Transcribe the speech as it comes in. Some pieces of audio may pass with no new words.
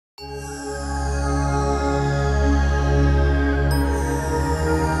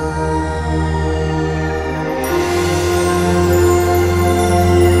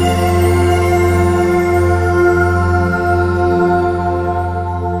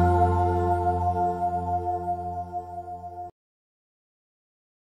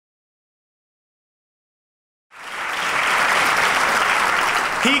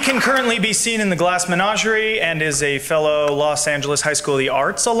He can currently be seen in the Glass Menagerie and is a fellow Los Angeles High School of the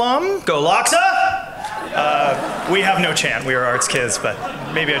Arts alum. Go Loxa! We have no chant, we are arts kids, but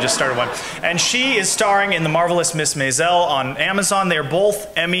maybe I just started one. And she is starring in The Marvelous Miss Maisel on Amazon. They are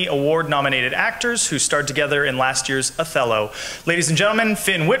both Emmy Award nominated actors who starred together in last year's Othello. Ladies and gentlemen,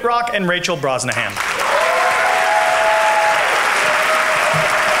 Finn Wittrock and Rachel Brosnahan.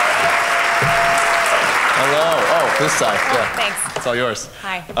 Hello. Oh, this side. Yeah. Thanks. It's all yours.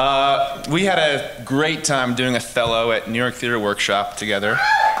 Hi. We had a great time doing Othello at New York Theater Workshop together.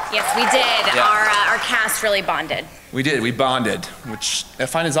 Yes, we did. Yeah. Our cast really bonded. We did. We bonded, which I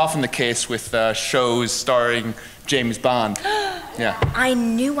find is often the case with shows starring James Bond. Yeah. I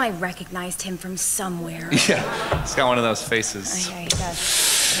knew I recognized him from somewhere. Yeah. He's got one of those faces. Oh, yeah, he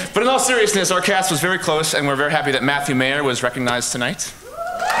does. But in all seriousness, our cast was very close, and we're very happy that Matthew Mayer was recognized tonight.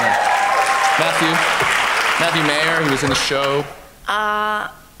 Yeah. Matthew Mayer, he was in the show.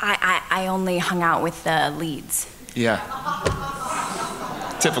 I only hung out with the leads. Yeah.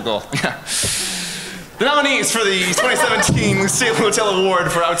 Typical, yeah. The nominees for the 2017 Lucille Lortel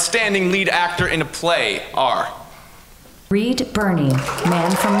Award for Outstanding Lead Actor in a Play are Reed Birney,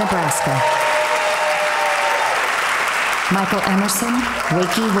 Man from Nebraska. Michael Emerson,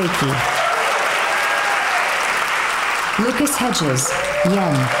 Wakey Wakey. Lucas Hedges,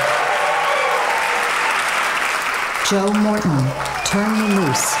 Yen. Joe Morton, Turn Me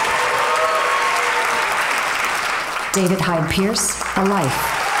Loose. David Hyde Pierce, A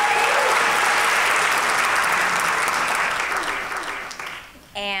Life.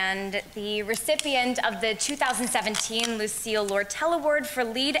 And the recipient of the 2017 Lucille Lortel Award for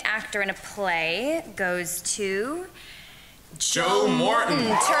Lead Actor in a Play goes to Joe Morton.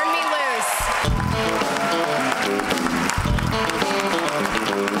 Turn Me Loose.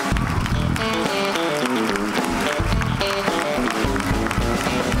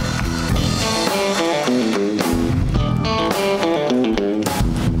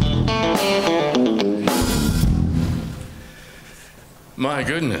 My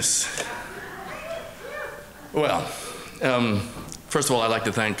goodness. Well, first of all, I'd like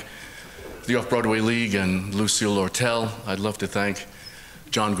to thank the Off-Broadway League and Lucille Lortel. I'd love to thank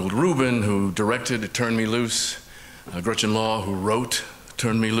John Gould Rubin, who directed Turn Me Loose, Gretchen Law, who wrote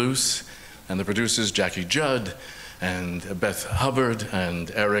Turn Me Loose, and the producers Jackie Judd and Beth Hubbard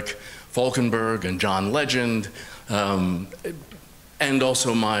and Eric Falkenberg and John Legend, and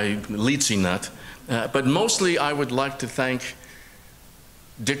also my Leedsy nut. But mostly I would like to thank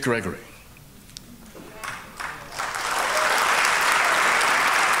Dick Gregory.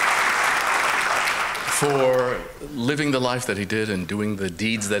 For living the life that he did and doing the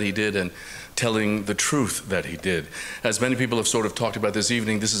deeds that he did and telling the truth that he did. As many people have sort of talked about this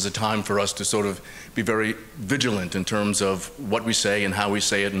evening, this is a time for us to sort of be very vigilant in terms of what we say and how we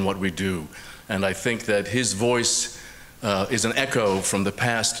say it and what we do. And I think that his voice is an echo from the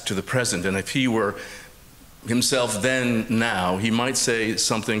past to the present. And if he were himself then, now, he might say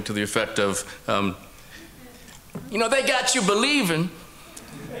something to the effect of, you know, they got you believing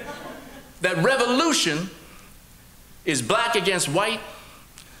that revolution is black against white,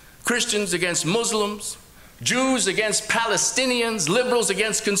 Christians against Muslims, Jews against Palestinians, liberals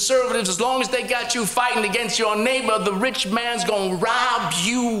against conservatives. As long as they got you fighting against your neighbor, the rich man's gonna rob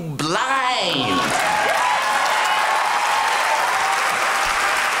you blind.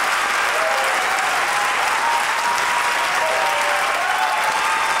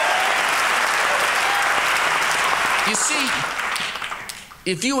 You see,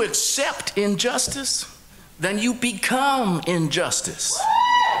 if you accept injustice, then you become injustice.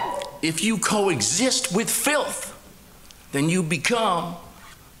 If you coexist with filth, then you become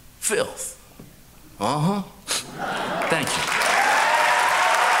filth. Thank you.